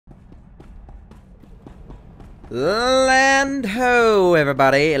Land ho,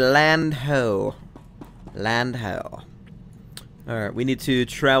 everybody. Land ho. Land ho. Alright, we need to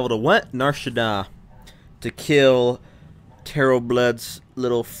travel to what? Nar Shaddaa. To kill TerraBlood's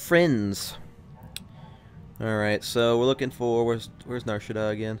little friends. Alright, so we're looking for... Where's Nar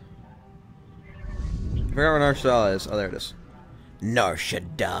Shaddaa again? I forgot where Nar Shaddaa is. Oh, there it is. Nar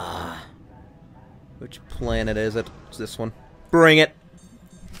Shaddaa. Which planet is it? It's this one. Bring it!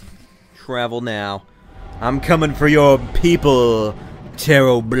 Travel now. I'm coming for your people,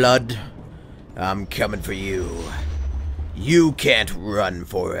 TerraBlood. I'm coming for you. You can't run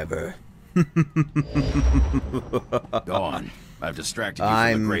forever. Go on. I've distracted you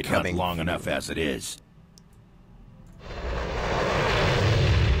from the Great Hunt long enough as it is.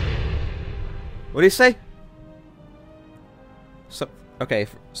 What do you say? Okay,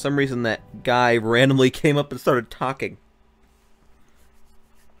 for some reason that guy randomly came up and started talking.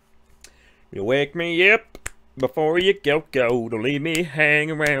 You wake me up before you go. Don't leave me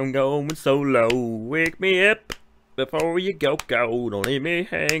hanging around going so low. Wake me up before you go. Don't leave me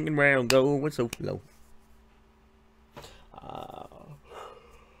hanging around going so low.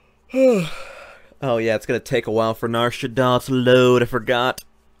 Oh yeah, it's gonna take a while for Nar Shaddaa to load. I forgot.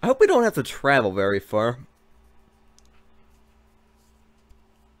 I hope we don't have to travel very far.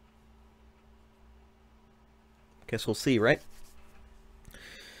 Guess we'll see, right?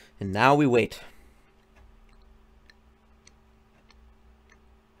 And now we wait.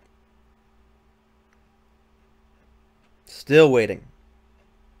 Still waiting.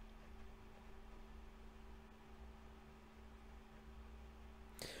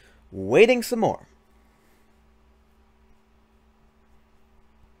 Waiting some more.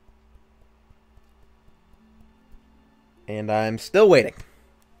 And I'm still waiting.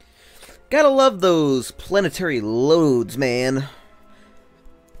 Gotta love those planetary loads, man.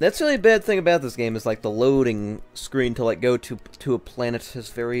 That's the only bad thing about this game is like the loading screen to like go to a planet is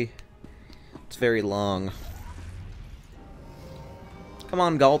very long. Come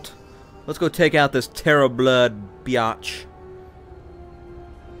on, Galt. Let's go take out this TerraBlood biatch.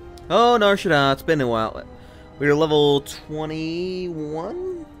 Oh, Nar Shaddaa, it's been a while. We were level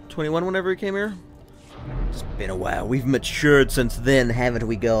 21? 21 whenever we came here? It's been a while. We've matured since then, haven't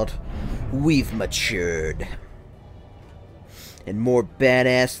we, Galt? We've matured. And more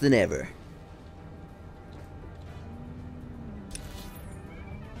badass than ever.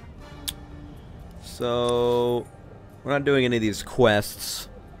 So, we're not doing any of these quests.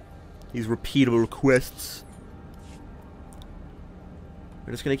 These repeatable quests.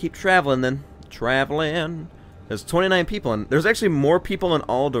 We're just gonna keep traveling then. Traveling. There's 29 people, and there's actually more people in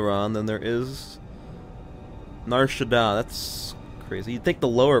Alderaan than there is Nar Shaddaa. That's crazy. You'd think the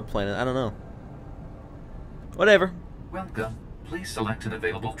lower planet. I don't know. Whatever. Welcome. Please select an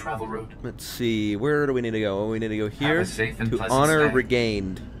available travel route. Let's see. Where do we need to go? We need to go here. Have a safe and to pleasant honor stay.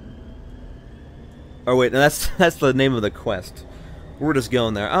 regained. Oh wait, no, that's the name of the quest. We're just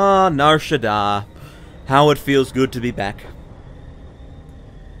going there. Ah, Nar Shaddaa. How it feels good to be back.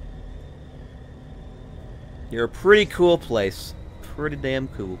 You're a pretty cool place. Pretty damn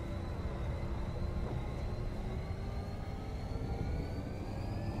cool.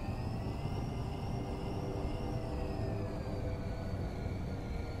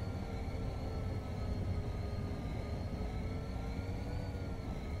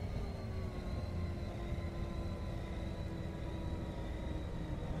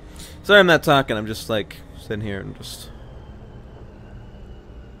 Sorry I'm not talking, I'm just like sitting here and just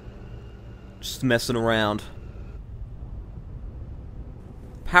messing around.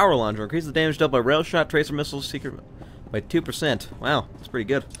 Power launcher. Increase the damage dealt by rail shot, tracer missiles, secret by 2%. Wow, that's pretty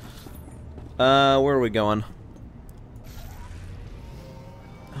good. Where are we going?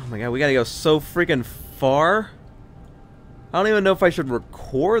 Oh my god, we gotta go so freaking far. I don't even know if I should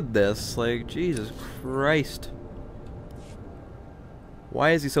record this. Like, Jesus Christ.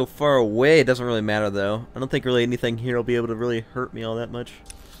 Why is he so far away? It doesn't really matter, though. I don't think really anything here will be able to really hurt me all that much.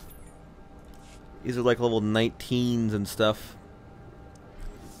 These are like level 19s and stuff.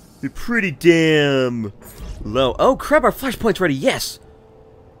 Be pretty damn low. Oh, crap, our flashpoint's ready. Yes!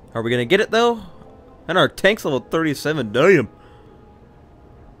 Are we gonna get it, though? And our tank's level 37. Damn!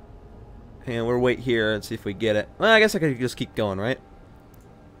 And we'll wait here and see if we get it. Well, I guess I could just keep going, right?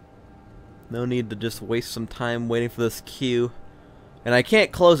 No need to just waste some time waiting for this queue. And I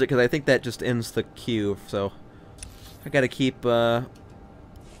can't close it because I think that just ends the queue, so I gotta keep it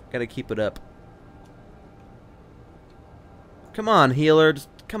up. Come on, healer, just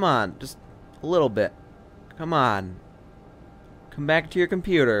come on, just a little bit. Come on. Come back to your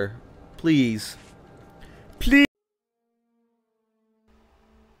computer. Please. Please.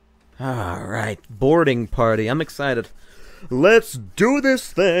 Alright, boarding party. I'm excited. Let's do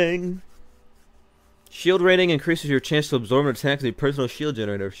this thing! Shield rating increases your chance to absorb an attack with a personal shield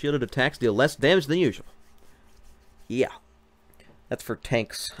generator. Shielded attacks deal less damage than usual. Yeah. That's for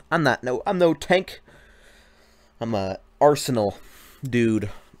tanks. I'm no tank. I'm a arsenal dude.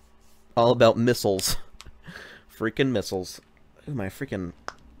 All about missiles. Freaking missiles. Ooh, my freaking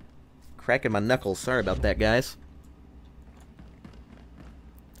cracking my knuckles. Sorry about that, guys.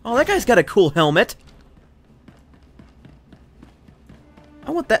 Oh, that guy's got a cool helmet.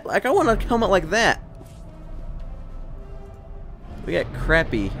 I want that. Like, I want a helmet like that. We got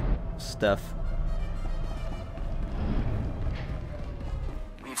crappy stuff.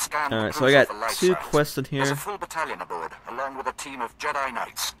 Alright, so I got 2 quests in here. There's a full battalion aboard, along with a team of Jedi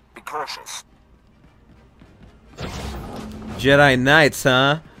Knights. Be cautious. Jedi Knights,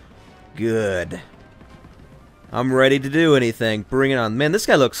 huh? Good. I'm ready to do anything. Bring it on. Man, this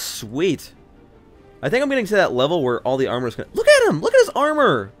guy looks sweet. I think I'm getting to that level where all the armor is gonna... Look at him! Look at his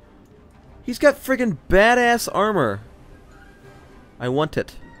armor! He's got friggin' badass armor. I want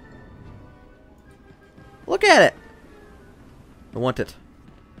it. Look at it! I want it.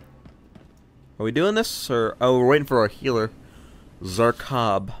 Are we doing this? Or... Oh, we're waiting for our healer.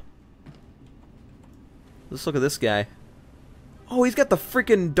 Zarkab. Let's look at this guy. Oh, he's got the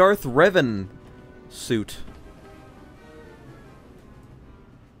freaking Darth Revan suit.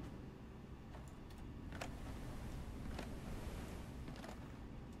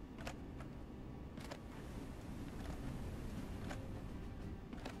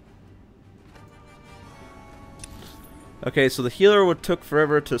 Okay, so the healer took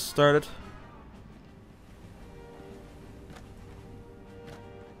forever to start it.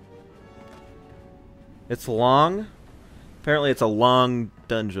 It's long. Apparently it's a long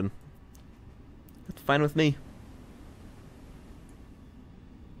dungeon. That's fine with me.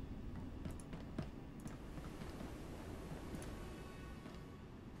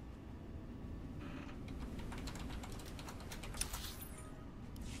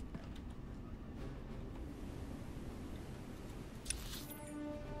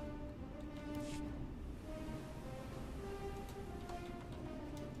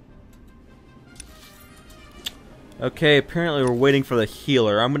 Okay, apparently we're waiting for the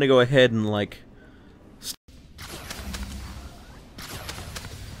healer. I'm gonna go ahead and, like...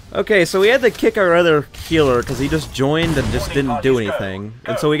 Okay, so we had to kick our other healer because he just joined and just didn't do anything.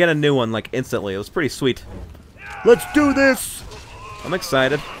 And so we got a new one, like, instantly. It was pretty sweet. Let's do this! I'm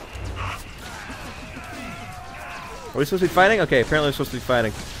excited. Are we supposed to be fighting? Okay, apparently we're supposed to be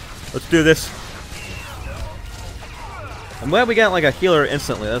fighting. Let's do this. I'm glad we got, like, a healer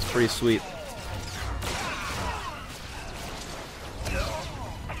instantly. That's pretty sweet.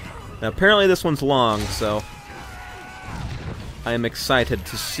 Now, apparently this one's long, so I am excited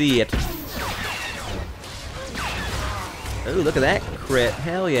to see it. Oh, look at that crit.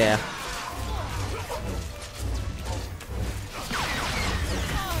 Hell yeah.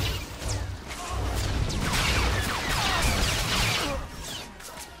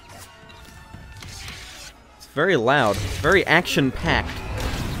 It's very loud, very action-packed.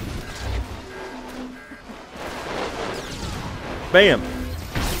 Bam!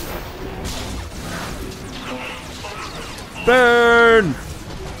 Burn!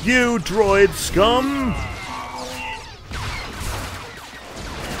 You droid scum!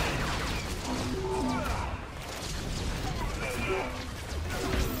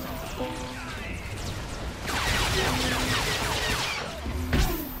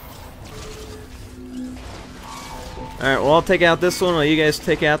 Alright, well, I'll take out this one while you guys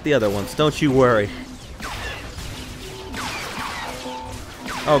take out the other ones. Don't you worry.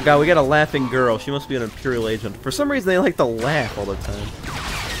 Oh god, we got a laughing girl. She must be an Imperial agent. For some reason, they like to laugh all the time.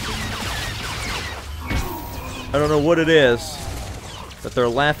 I don't know what it is, but they're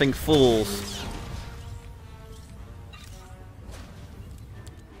laughing fools.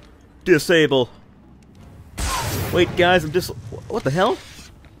 Disable. Wait, guys, I'm just... What the hell?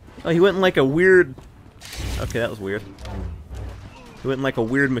 Oh, he went in like a weird... Okay, that was weird. He went in like a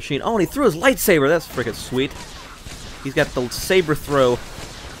weird machine. Oh, and he threw his lightsaber. That's freaking sweet. He's got the saber throw.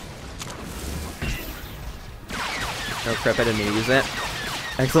 Oh crap, I didn't mean to use that.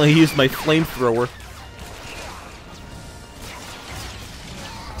 I accidentally used my flamethrower.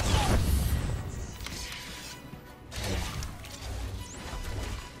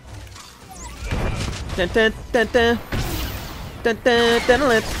 Dun dun dun dun. Dun dun dun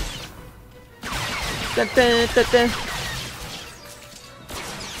dun. Dun dun dun dun.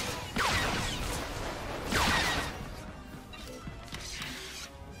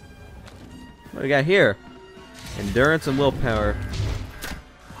 What do we got here? Endurance and willpower.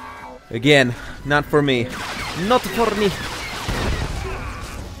 Again, not for me. Not for me.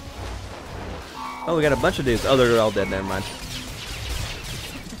 Oh, we got a bunch of dudes. Oh, they're all dead. Never mind.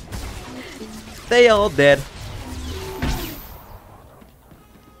 They all dead.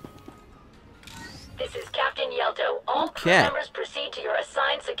 This is Captain Yelto. All crew members proceed to your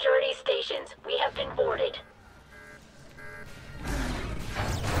assigned security stations. We have been boarded.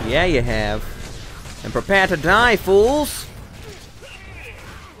 Yeah, you have. And prepare to die, fools!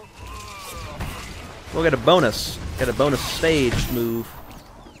 We'll get a bonus. Get a bonus stage move.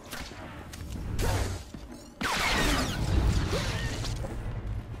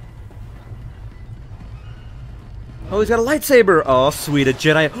 Oh, he's got a lightsaber! Oh, sweet, a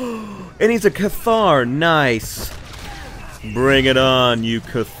Jedi. And he's a Cathar. Nice. Bring it on, you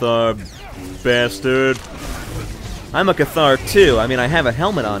Cathar bastard. I'm a Cathar too. I mean, I have a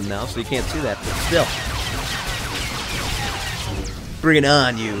helmet on now, so you can't see that, but still. Bring it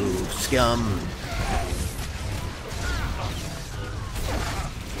on, you scum.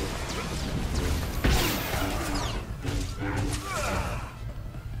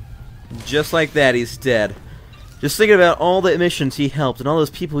 Just like that, he's dead. Just thinking about all the missions he helped and all those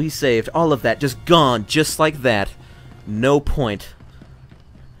people he saved, all of that just gone, just like that. No point.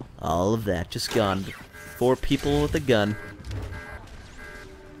 All of that just gone. 4 people with a gun.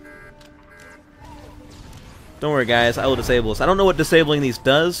 Don't worry, guys. I will disable this. I don't know what disabling these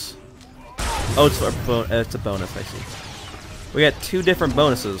does. Oh, it's a bonus. I see. We got 2 different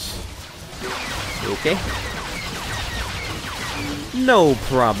bonuses. Okay. No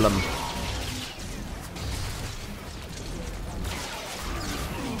problem.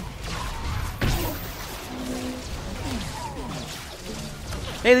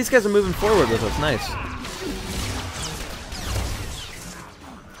 Hey, these guys are moving forward with us. Nice.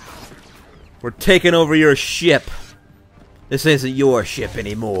 We're taking over your ship. This isn't your ship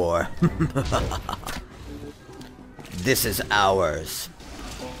anymore. This is ours.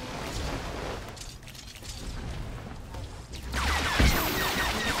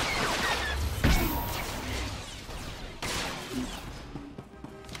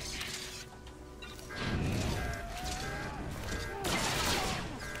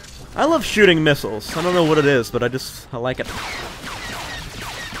 I love shooting missiles. I don't know what it is, but I like it.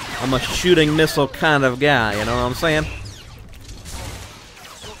 I'm a shooting missile kind of guy, you know what I'm saying?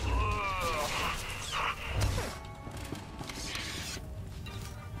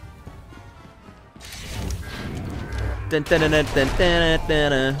 Dun, dun, dun, dun, dun, dun,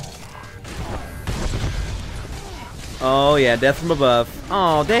 dun. Oh yeah, death from above.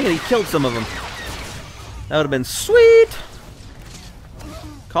 Oh dang it, he killed some of them. That would have been sweet.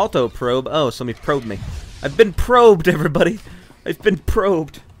 Kalto probe. Oh, somebody probed me. I've been probed, everybody. I've been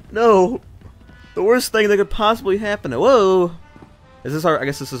probed. No. The worst thing that could possibly happen. Whoa. Is this our? I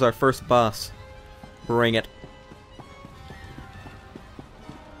guess this is our first boss. Bring it.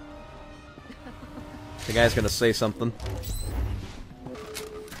 The guy's gonna say something.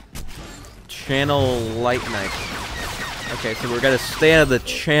 Channel light knife. Okay, so we're gonna stay out of the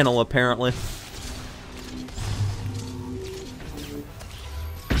channel apparently.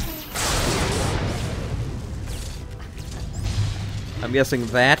 I'm guessing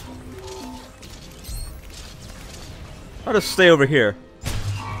that. I'll just stay over here.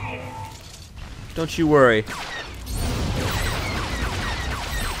 Don't you worry.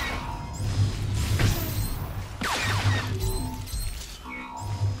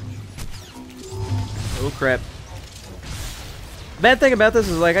 Oh crap. Bad thing about this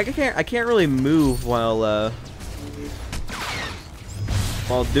is like I can't really move while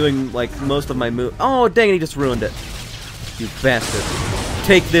doing like most of my move. Oh dang it, he just ruined it. You bastard.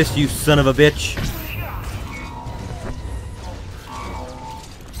 Take this, you son of a bitch.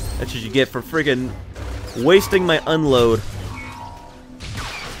 That's what you get for friggin' wasting my unload.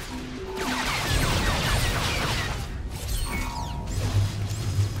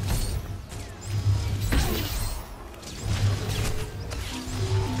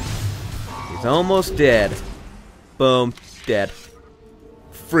 He's almost dead. Boom. Dead.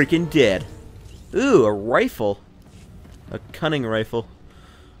 Freaking dead. Ooh, a rifle. A cunning rifle.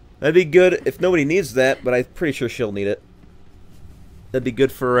 That'd be good if nobody needs that, but I'm pretty sure she'll need it. That'd be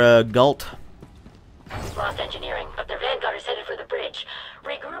good for, Galt. Lost engineering, but their vanguard is headed for the bridge.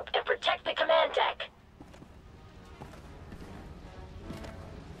 Regroup and protect the command deck.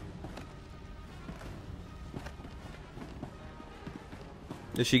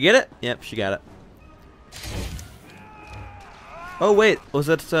 Did she get it? Yep, she got it. Oh, wait. Was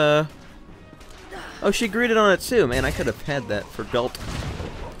that, Oh, she greeted on it too. Man, I could have had that for Galt.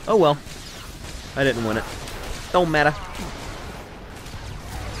 Oh well. I didn't win it. Don't matter.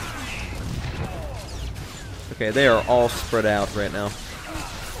 Okay, they are all spread out right now.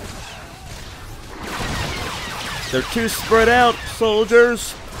 They're too spread out,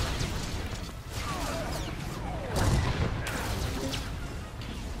 soldiers!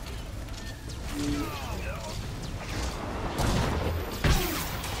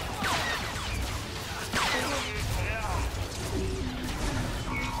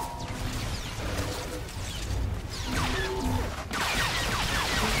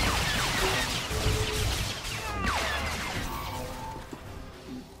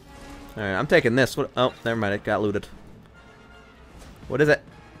 Alright, I'm taking this. What? Oh, never mind. It got looted. What is it?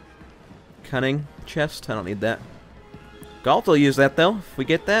 Cunning chest? I don't need that. Galt will use that, though, if we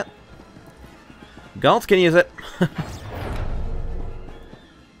get that. Galt can use it.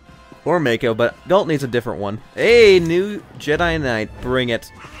 Or Mako, but Galt needs a different one. Hey, new Jedi Knight. Bring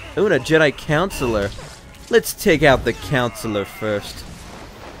it. Ooh, and a Jedi Counselor. Let's take out the Counselor first.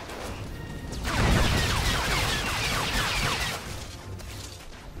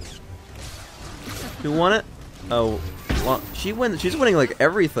 Who won it? Oh, well, she wins. She's winning like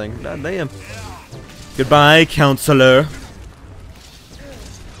everything. God damn. Goodbye, Counselor.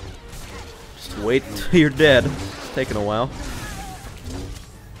 Just wait till you're dead. It's taking a while.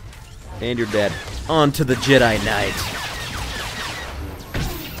 And you're dead. On to the Jedi Knight.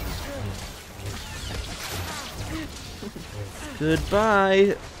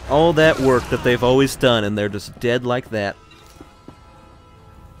 Goodbye. All that work that they've always done, and they're just dead like that.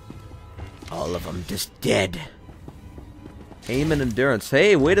 All of them just dead. Aim and endurance.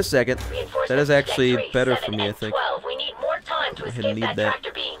 Hey, wait a second. That is actually better for me, I think. We need more time to escape that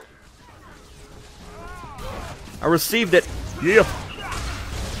tractor beam. I received it. Yeah.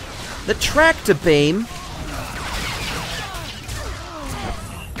 The tractor beam.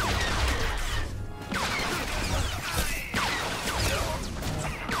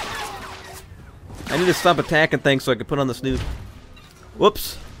 I need to stop attacking things so I can put on the snoot.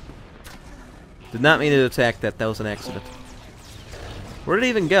 Whoops. Did not mean to attack that. That was an accident. Where did it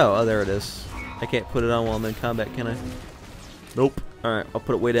even go? Oh, there it is. I can't put it on while I'm in combat, can I? Nope. Alright, I'll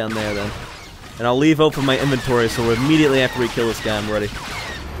put it way down there then. And I'll leave open my inventory so immediately after we kill this guy, I'm ready.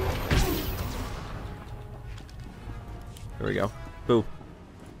 There we go. Boo.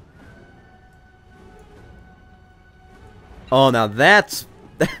 Oh, now that's...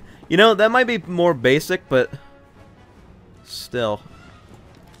 You know, that might be more basic, but... Still.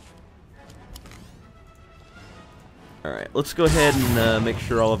 Alright, let's go ahead and make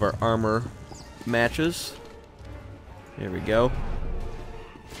sure all of our armor matches. There we go.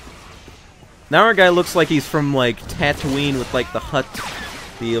 Now our guy looks like he's from, like, Tatooine with, like, the hut.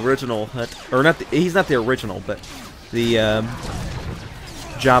 The original hut. Or not, he's not the original, but the,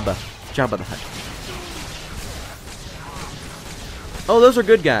 Jabba. Jabba the Hutt. Oh, those are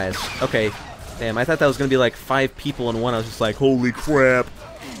good guys. Okay. Damn, I thought that was gonna be, like, 5 people in one. I was just like, holy crap.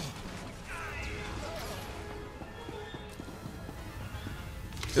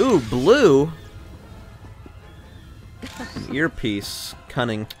 Ooh, blue. An earpiece.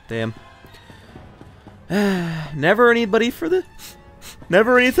 Cunning. Damn. Never anybody for the...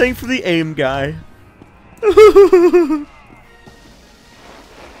 Never anything for the aim guy.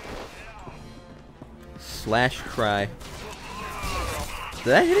 Slash cry. Did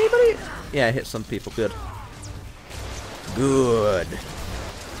that hit anybody? Yeah, I hit some people. Good. Good.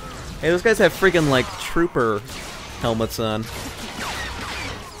 Hey, those guys have freaking, like, trooper helmets on.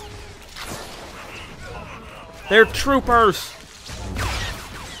 They're troopers!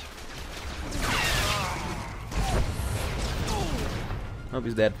 Hope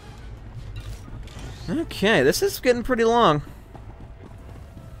he's dead. Okay, this is getting pretty long.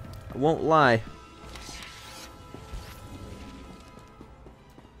 I won't lie.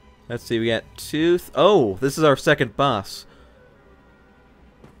 Let's see, we got two... Oh, this is our second boss.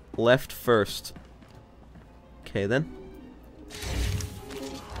 Left first. Okay, then.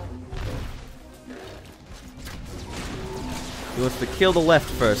 He wants to kill the left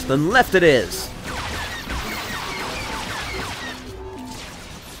first. Then left it is!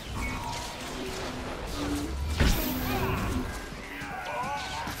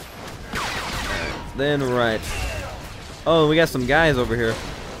 Then right. Oh, we got some guys over here.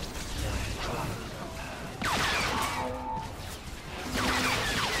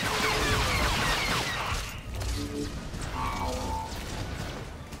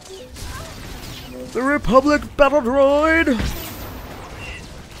 The Republic Battle Droid!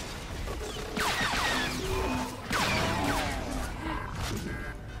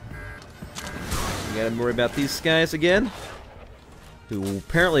 We gotta worry about these guys again. Who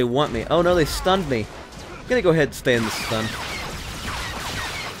apparently want me. Oh no, they stunned me. I'm gonna go ahead and stay in the stun.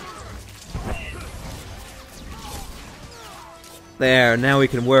 There, now we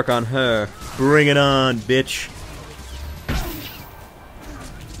can work on her. Bring it on, bitch.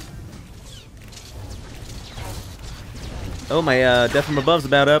 Oh, my death from above's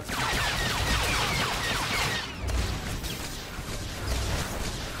about up.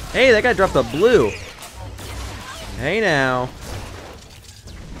 Hey, that guy dropped a blue. Hey now.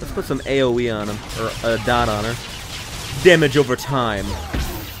 Let's put some AoE on him, or a dot on her. Damage over time.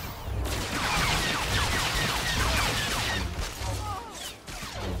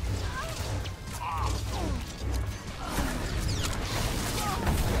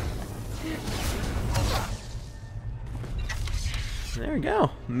 There we go.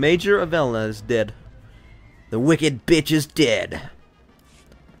 Major Avelna is dead. The wicked bitch is dead.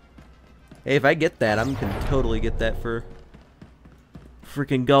 Hey, if I get that, I'm gonna totally get that for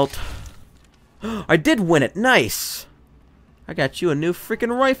freaking Galt. I did win it. Nice. I got you a new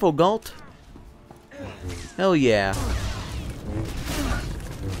freaking rifle, Galt. Hell yeah.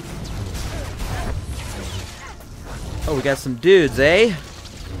 Oh, we got some dudes, eh?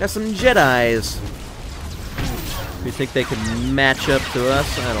 Got some Jedis. You think they can match up to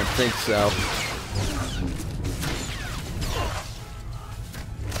us? I don't think so.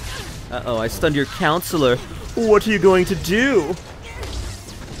 Uh-oh, I stunned your counselor. What are you going to do?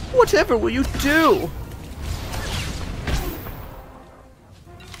 Whatever will you do?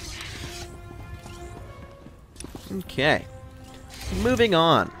 Okay. Moving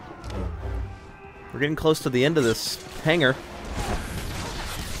on. We're getting close to the end of this hangar.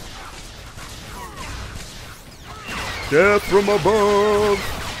 Death from above!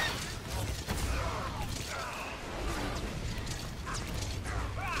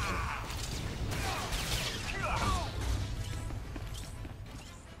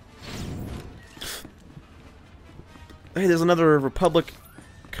 Hey, there's another Republic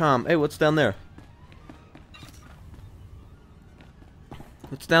comm. Hey, what's down there?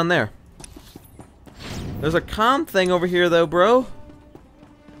 What's down there? There's a comm thing over here, though, bro.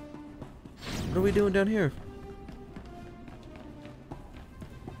 What are we doing down here?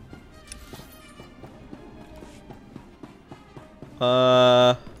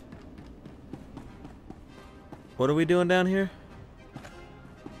 What are we doing down here?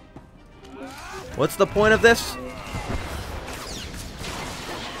 What's the point of this?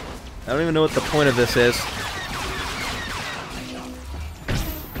 I don't even know what the point of this is.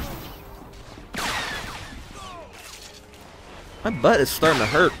 My butt is starting to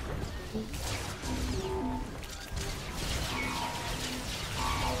hurt.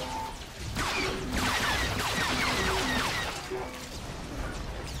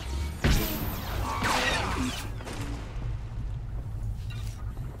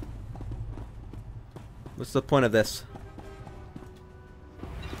 What's the point of this?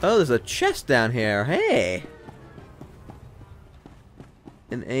 Oh, there's a chest down here. Hey!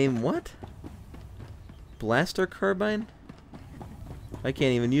 An aim what? Blaster carbine? I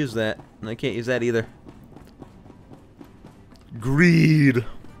can't even use that. And I can't use that either. Greed!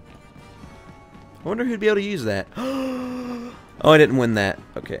 I wonder who'd be able to use that. Oh, I didn't win that.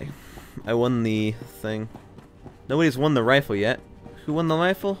 Okay. I won the thing. Nobody's won the rifle yet. Who won the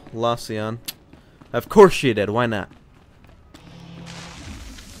rifle? Laucion. Of course she did. Why not?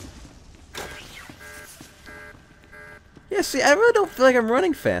 Yeah, see, I really don't feel like I'm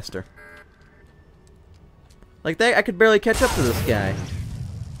running faster. Like that, I could barely catch up to this guy.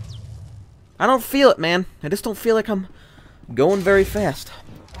 I don't feel it, man. I just don't feel like I'm going very fast.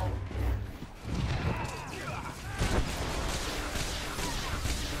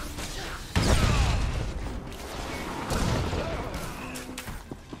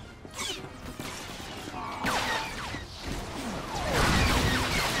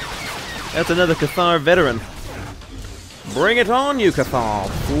 That's another Cathar veteran. Bring it on, you Cathar,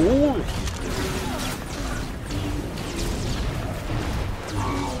 fool!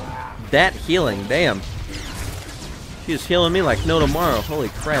 That healing, damn. She's healing me like no tomorrow. Holy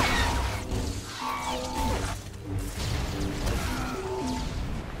crap.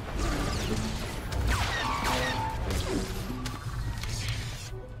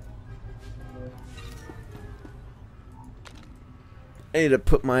 I need to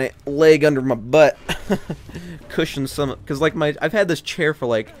put my leg under my butt. Cushion some, cause like I've had this chair for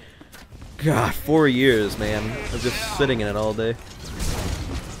like, God, 4 years, man. I'm just sitting in it all day.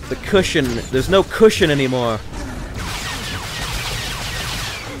 The cushion, there's no cushion anymore.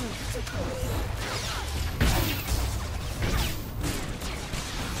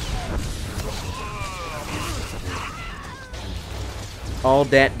 All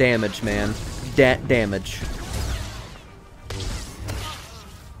that damage, man. Dat damage.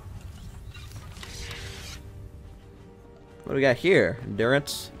 What do we got here?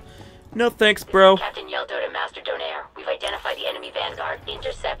 Endurance? No thanks, bro. Captain Yelto to Master Donaire. We've identified the enemy vanguard.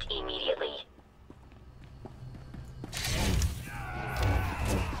 Intercept immediately.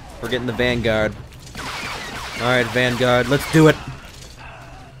 We're getting the vanguard. Alright, vanguard, let's do it.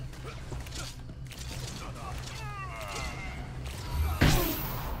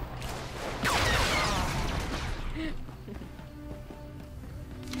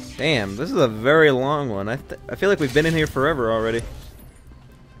 Damn, this is a very long one. I feel like we've been in here forever already.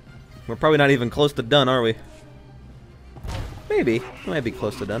 We're probably not even close to done, are we? Maybe. We might be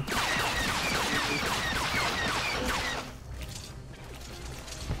close to done.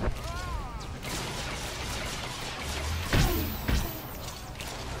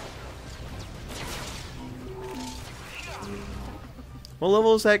 What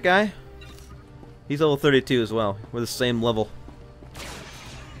level is that guy? He's level 32 as well. We're the same level.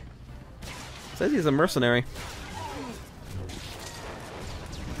 Says he's a mercenary.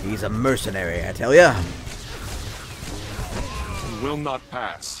 He's a mercenary, I tell ya. You will not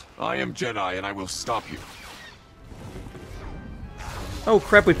pass. I am Jedi and I will stop you. Oh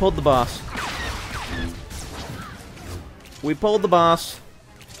crap, we pulled the boss. We pulled the boss.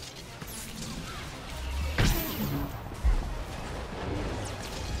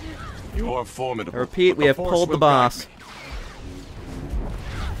 You are formidable. I repeat, we have pulled the boss.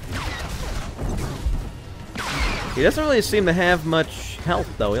 He doesn't really seem to have much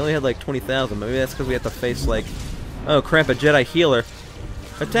health, though. He only had like 20,000. Maybe that's because we have to face, like... Oh, crap, a Jedi healer.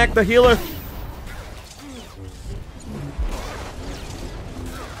 Attack the healer!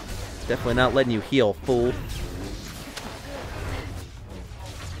 Definitely not letting you heal, fool.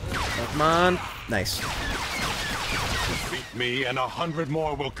 Come on. Nice. Defeat me and 100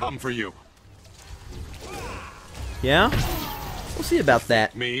 more will come for you. Yeah? We'll see about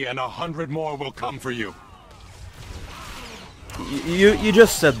that. Me and 100 more will come for you. You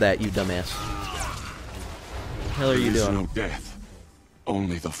just said that, you dumbass. What the hell are you doing? No death,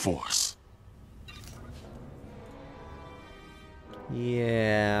 only the Force.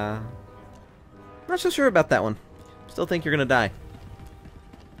 Yeah. Not so sure about that one. Still think you're gonna die.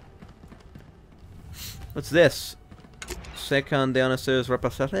 What's this? Second Dionysus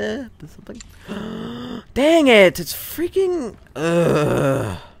Reposite? Something? Dang it! It's freaking...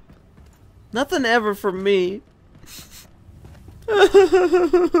 Nothing ever for me.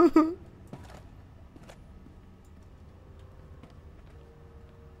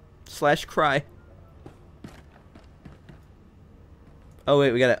 Slash cry. Oh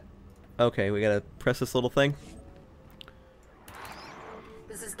wait, we gotta... Okay, we gotta press this little thing.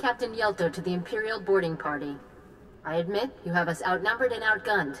 This is Captain Yelto to the Imperial boarding party. I admit, you have us outnumbered and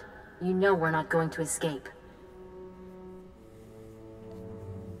outgunned. You know we're not going to escape.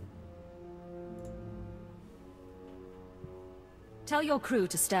 Tell your crew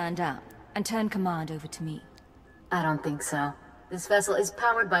to stand down and turn command over to me. I don't think so. This vessel is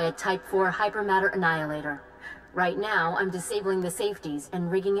powered by a Type 4 hypermatter annihilator. Right now, I'm disabling the safeties and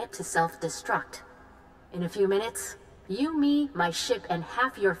rigging it to self-destruct. In a few minutes, you, me, my ship, and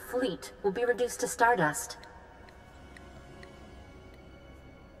half your fleet will be reduced to stardust.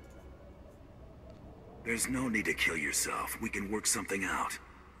 There's no need to kill yourself. We can work something out.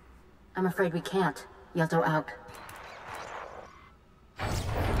 I'm afraid we can't. Yelto out.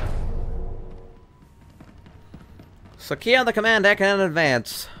 Secure the command deck and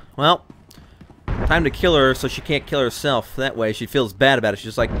advance. Well, time to kill her so she can't kill herself. That way she feels bad about it. She's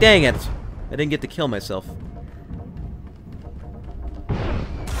just like, dang it! I didn't get to kill myself.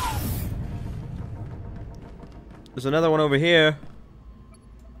 There's another one over here.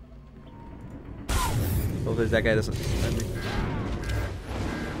 Hopefully that guy doesn't find me.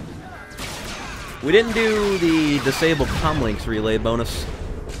 We didn't do the disable comlinks relay bonus.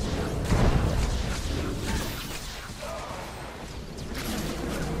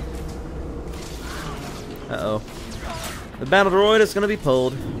 Uh-oh. The battle droid is gonna be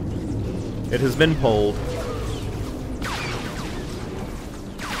pulled. It has been pulled.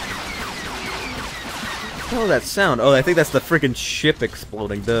 Oh, that sound. Oh, I think that's the freaking ship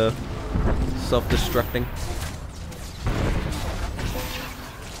exploding. The self-destructing.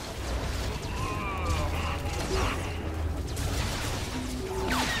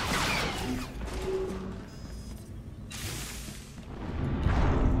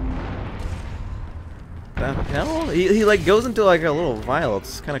 The hell? He like goes into like a little vial.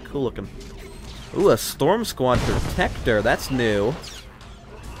 It's kind of cool looking. Ooh, a Storm Squad Protector. That's new.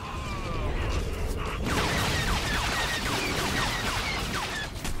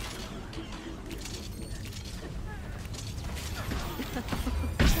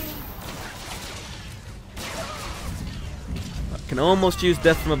 Can almost use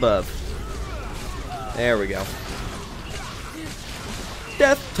death from above. There we go.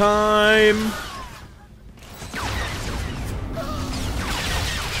 Death time!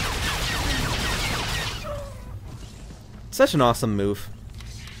 Such an awesome move.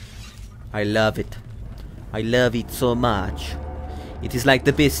 I love it. I love it so much. It is like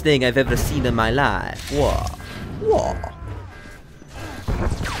the best thing I've ever seen in my life. Whoa. Whoa.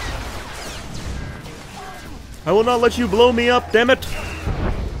 I will not let you blow me up, damn it!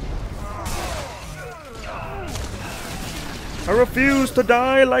 I refuse to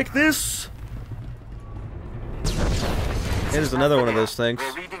die like this! Here's another one of those things.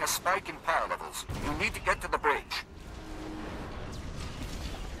 We're reading a spike in power levels. You need to get to the bridge.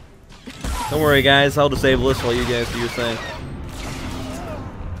 Don't worry, guys. I'll disable this while you guys do your thing.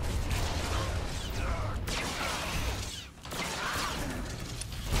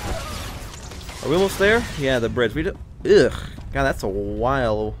 Are we almost there? Yeah, the bridge. We do. Ugh. God, that's a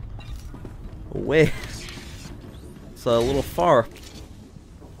while away. It's a little far.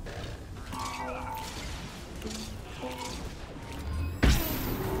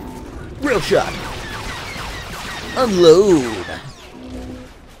 Real shot. Unload.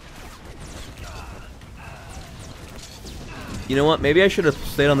 You know what? Maybe I should have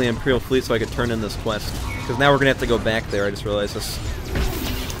stayed on the Imperial fleet so I could turn in this quest. Because now we're gonna have to go back there. I just realized this.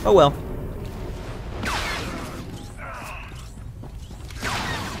 Oh well.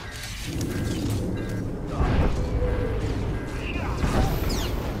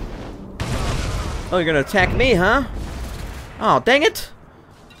 Oh, you're gonna attack me, huh? Oh, dang it!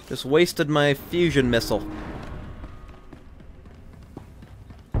 Just wasted my fusion missile.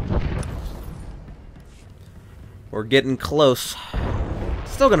 We're getting close.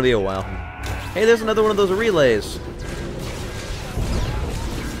 Still gonna be a while. Hey, there's another one of those relays.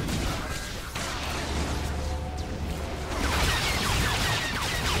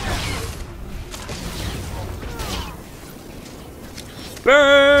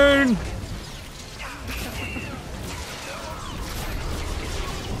 Burn!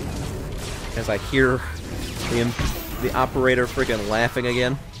 As I hear the operator freaking laughing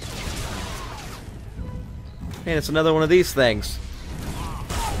again. And it's another one of these things.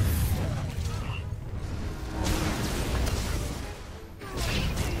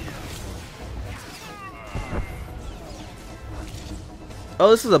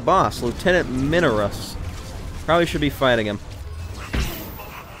 Oh, this is a boss, Lieutenant Minorus. Probably should be fighting him.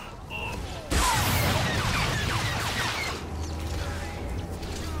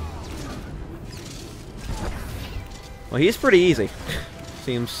 Well, he's pretty easy.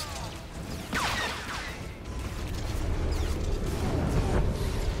 Seems.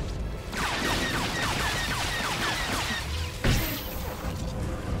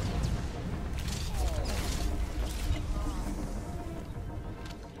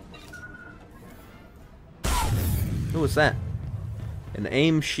 What's that? An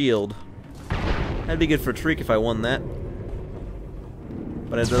aim shield. That'd be good for Treek if I won that.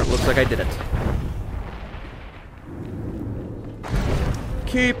 But it looks like I did it.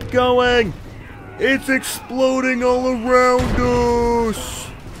 Keep going! It's exploding all around us!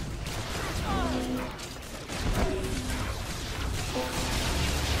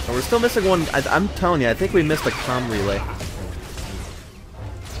 Oh, we're still missing one. I'm telling you, I think we missed a comm relay.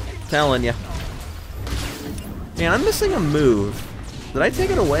 Telling you. Man, I'm missing a move. Did I take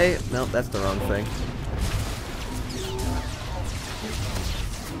it away? No, that's the wrong thing.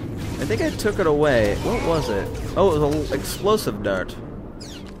 I think I took it away. What was it? Oh, it was an explosive dart.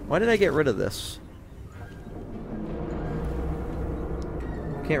 Why did I get rid of this?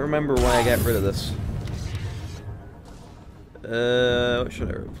 Can't remember why I got rid of this. What should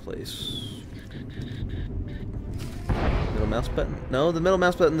I replace? Middle mouse button? No, the middle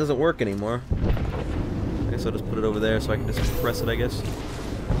mouse button doesn't work anymore. I guess I'll just put it over there so I can just press it, I guess.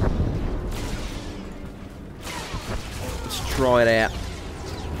 Let's try it out.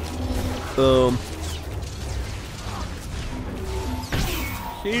 Boom.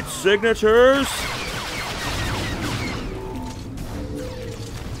 Heat signatures!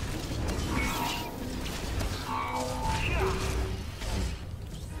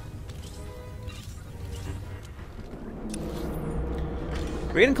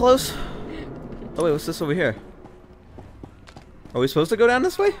 We're getting close. Oh wait, what's this over here? Are we supposed to go down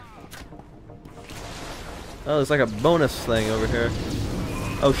this way? Oh, there's like a bonus thing over here.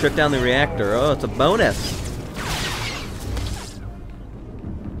 Oh, shut down the reactor. Oh, it's a bonus.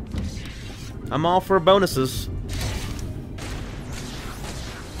 I'm all for bonuses.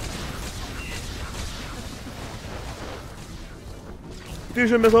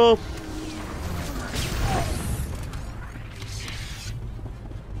 Fusion missile.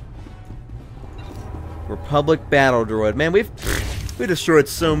 Republic battle droid. Man, we destroyed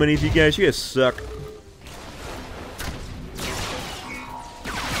so many of you guys. You guys suck.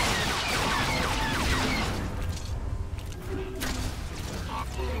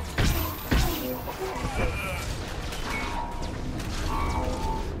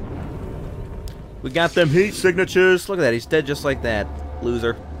 We got them heat signatures. Look at that. He's dead just like that.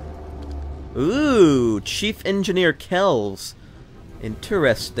 Loser. Ooh, Chief Engineer Kells.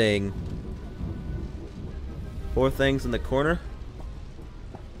 Interesting. 4 things in the corner.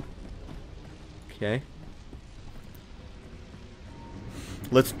 Okay.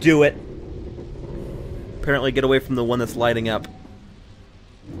 Let's do it. Apparently get away from the one that's lighting up.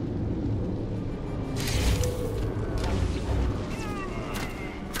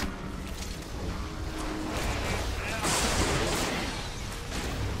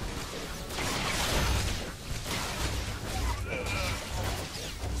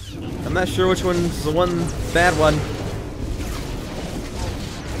 I'm not sure which one's the one bad one.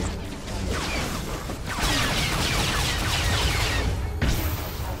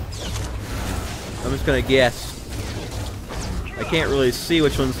 I'm just gonna guess. I can't really see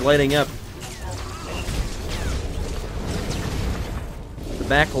which one's lighting up. The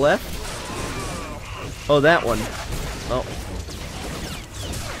back left? Oh, that one. Oh.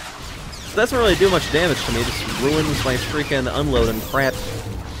 So that doesn't really do much damage to me. It just ruins my freaking unloading crap.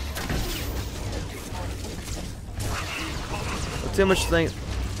 Too much thing.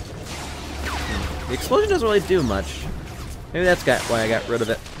 The explosion doesn't really do much. Maybe that's why I got rid of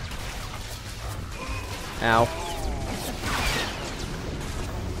it. Ow.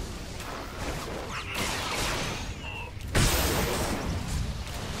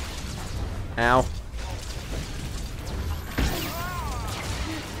 Ow.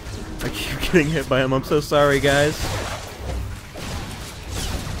 I keep getting hit by him. I'm so sorry, guys.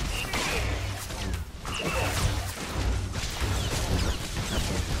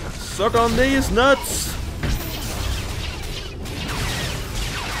 Suck on these nuts!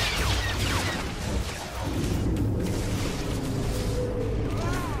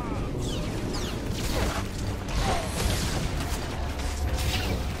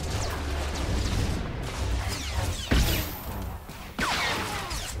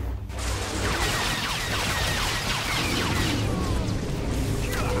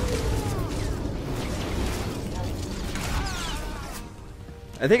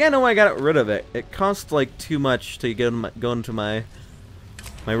 I think I know why I got rid of it. It costs like too much to go into my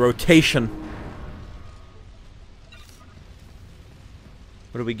rotation.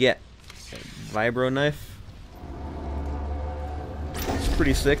 What do we get? Vibro knife. It's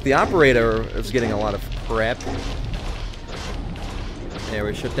pretty sick. The operator is getting a lot of crap. There,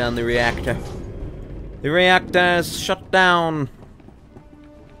 we shut down the reactor. The reactor is shut down.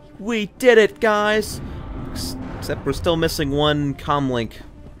 We did it, guys. Except we're still missing one comlink.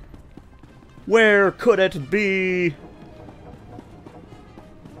 Where could it be?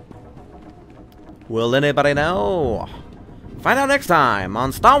 Will anybody know? Find out next time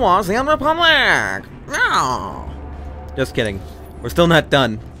on Star Wars: The Old Republic! No! Just kidding. We're still not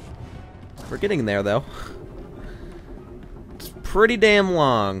done. We're getting there, though. It's pretty damn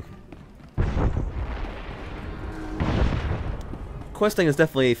long. Questing is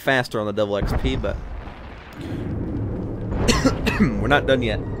definitely faster on the double XP, but we're not done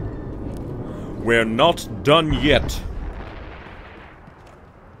yet. We're not done yet.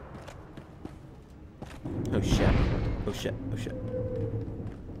 Oh shit. Oh shit. Oh shit.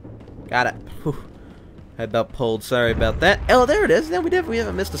 Got it. Whew. Head about pulled. Sorry about that. Oh, there it is. Now we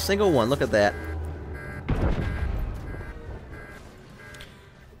haven't missed a single one. Look at that.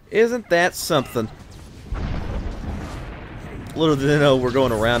 Isn't that something? Little did they know we're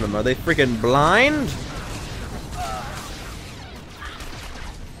going around them. Are they freaking blind?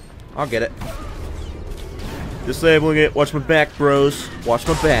 I'll get it. Disabling it. Watch my back, bros. Watch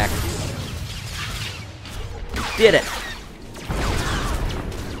my back. Did it.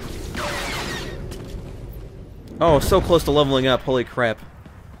 Oh, so close to leveling up. Holy crap.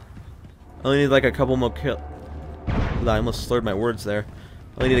 I only need like a couple more kills. I almost slurred my words there.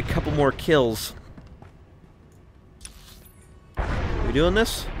 I only need a couple more kills. We doing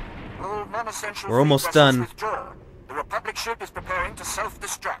this? We're almost done. The Republic ship is preparing to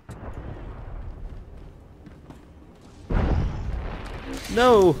self-destruct.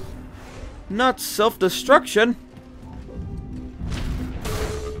 No! Not self-destruction!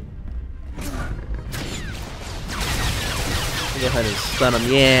 Go ahead and stun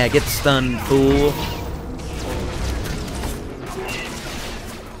him. Yeah, get stunned, fool.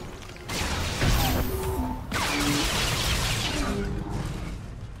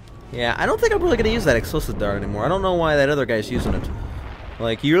 Yeah, I don't think I'm really going to use that explosive dart anymore. I don't know why that other guy's using it.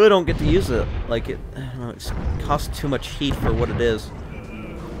 Like, you really don't get to use it. Like, it costs too much heat for what it is.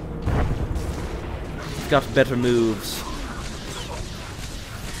 It's got better moves.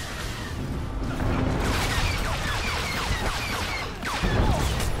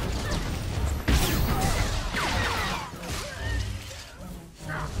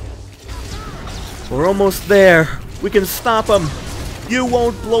 We're almost there. We can stop him. You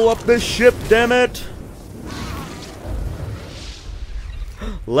won't blow up this ship, damn it!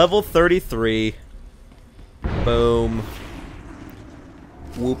 Level 33. Boom.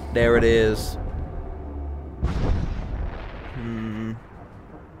 Whoop, there it is.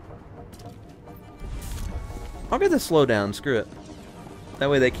 I'll get the slowdown, screw it. That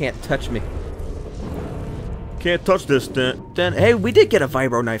way they can't touch me. Can't touch this, then. Hey, we did get a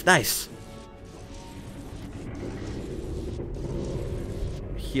vibro knife, nice!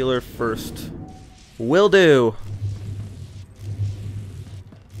 Healer first. Will do.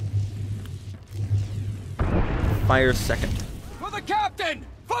 Fire second. For the captain!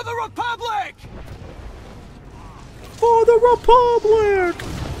 For the Republic! For the Republic!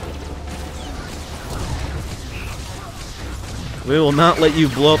 We will not let you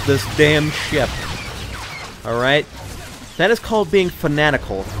blow up this damn ship. Alright? That is called being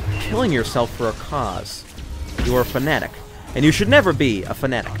fanatical. Killing yourself for a cause. You are a fanatic. And you should never be a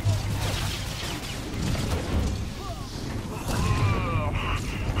fanatic.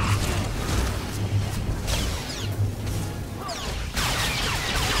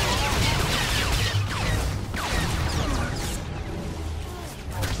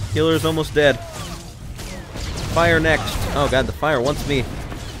 Healer's almost dead. Fire next. Oh god, the fire wants me.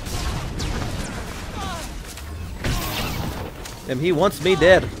 Damn, he wants me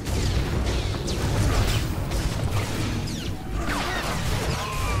dead.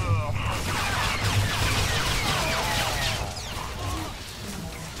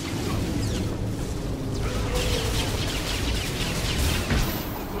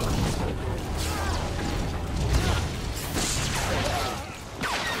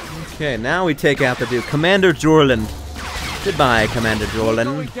 Okay, now we take out the dude. Commander Jorland. Goodbye, Commander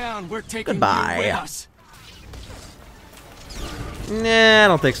Jorland. Goodbye. Nah, I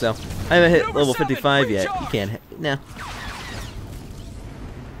don't think so. I haven't hit level 55 yet. You can't hit. Nah.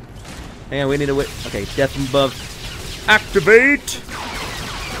 Hang on, we need to wait. Okay, death from above. Activate! A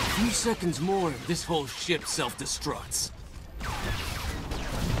few seconds more, this whole ship self-destructs.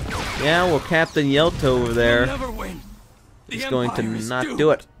 Yeah, well, Captain Yelto over there is going to not do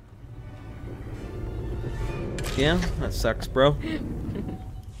it. Yeah, that sucks, bro.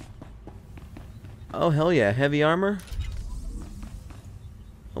 Oh, hell yeah. Heavy armor?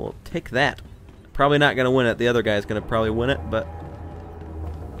 We'll take that. Probably not going to win it. The other guy's going to probably win it, but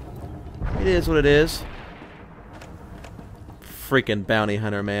it is what it is. Freaking bounty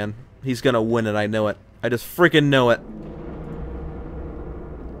hunter, man. He's going to win it, I know it. I just freaking know it.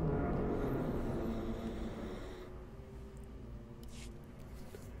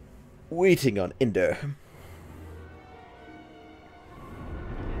 Waiting on Ender.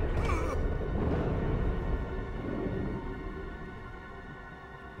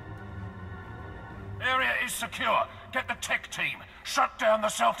 Area is secure. Get the tech team. Shut down the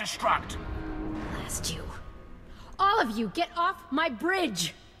self-destruct. Blast you. All of you, get off my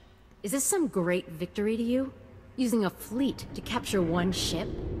bridge! Is this some great victory to you? Using a fleet to capture one ship?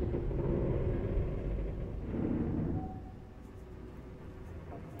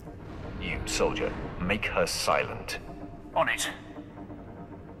 You, soldier, make her silent. On it.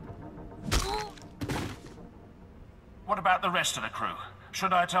 What about the rest of the crew?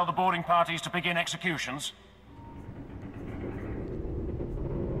 Should I tell the boarding parties to begin executions?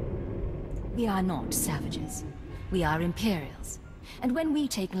 We are not savages. We are Imperials. And when we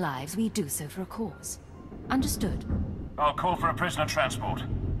take lives, we do so for a cause. Understood? I'll call for a prisoner transport.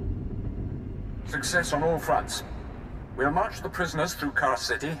 Success on all fronts. We'll march the prisoners through Kaas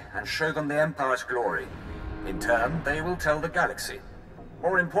City and show them the Empire's glory. In turn, they will tell the galaxy.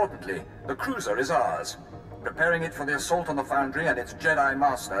 More importantly, the cruiser is ours. Preparing it for the assault on the Foundry and its Jedi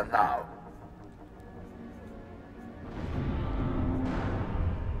Master now.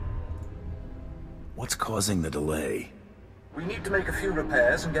 What's causing the delay? We need to make a few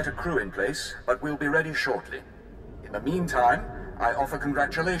repairs and get a crew in place, but we'll be ready shortly. In the meantime, I offer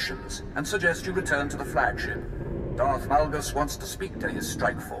congratulations and suggest you return to the flagship. Darth Malgus wants to speak to his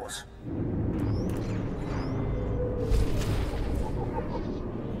strike force.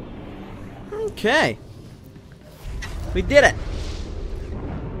 Okay. We did it.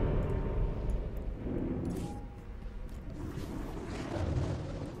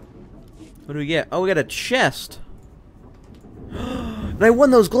 What do we get? Oh, we got a chest. And I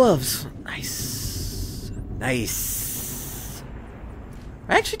won those gloves. Nice. Nice.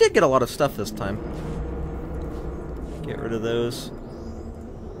 I actually did get a lot of stuff this time. Get rid of those.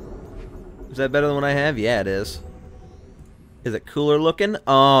 Is that better than what I have? Yeah, it is. Is it cooler looking?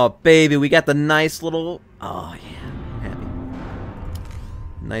 Oh, baby, we got the nice little... Oh, yeah, I'm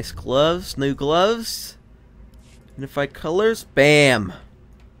happy. Nice gloves, new gloves. Unified colors, bam.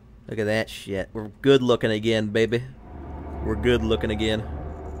 Look at that shit. We're good looking again, baby. We're good looking again.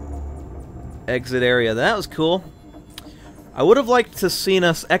 Exit area, that was cool. I would have liked to seen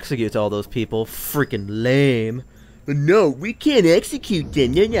us execute all those people. Freaking lame. No, we can't execute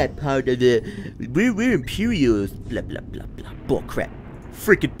them. They're not part of the... We're Imperials. Blah, blah, blah, blah. Bullcrap.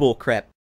 Freaking bullcrap.